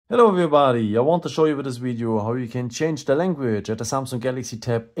Hello everybody, I want to show you with this video how you can change the language at the Samsung Galaxy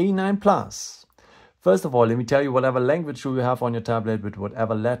Tab A9 Plus. First of all, let me tell you whatever language you have on your tablet with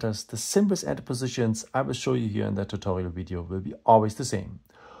whatever letters, the symbols and the positions I will show you here in that tutorial video will be always the same.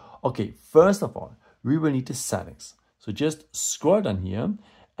 Okay, first of all, we will need the settings. So just scroll down here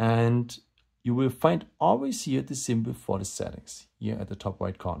and you will find always here the symbol for the settings here at the top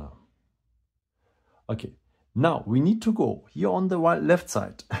right corner. Okay. Now we need to go here on the left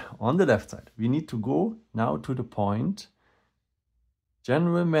side, we need to go now to the point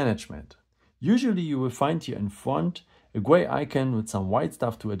General Management. Usually you will find here in front a gray icon with some white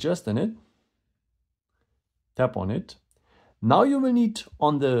stuff to adjust in it. Tap on it. Now you will need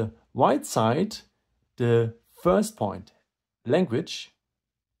on the right side the first point, Language.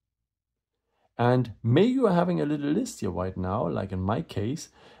 And maybe you are having a little list here right now, like in my case.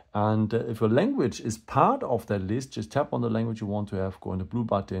 And if your language is part of that list, just tap on the language you want to have, go on the blue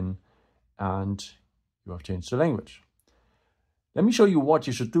button, and you have changed the language. Let me show you what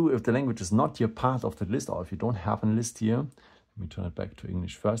you should do if the language is not here part of the list, or if you don't have a list here. Let me turn it back to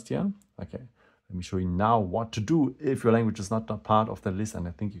English first here. Okay, let me show you now what to do if your language is not part of the list, and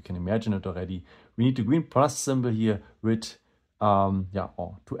I think you can imagine it already. We need the green plus symbol here with, or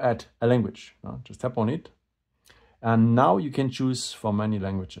to add a language. Just tap on it. And now you can choose for many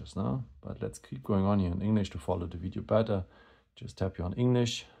languages, no? But let's keep going on here in English to follow the video better. Just tap here on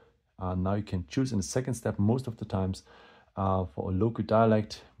English. And now you can choose in the second step most of the times for a local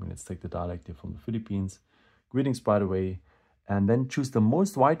dialect. Let's take the dialect here from the Philippines. Greetings, by the way. And then choose the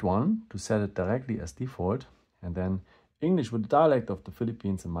most white one to set it directly as default. And then English with the dialect of the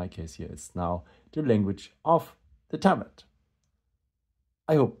Philippines. In my case here, it's now the language of the tablet.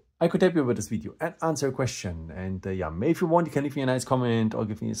 I hope I could help you with this video and answer a question. And maybe if you want, you can leave me a nice comment or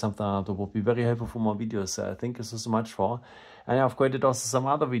give me some thumbs up. That would be very helpful for more videos. Thank you so much for. And I've created also some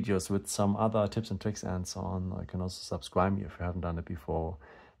other videos with some other tips and tricks and so on. You can also subscribe me if you haven't done it before.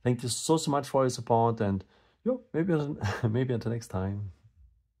 Thank you so much for your support, and maybe until next time.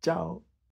 Ciao.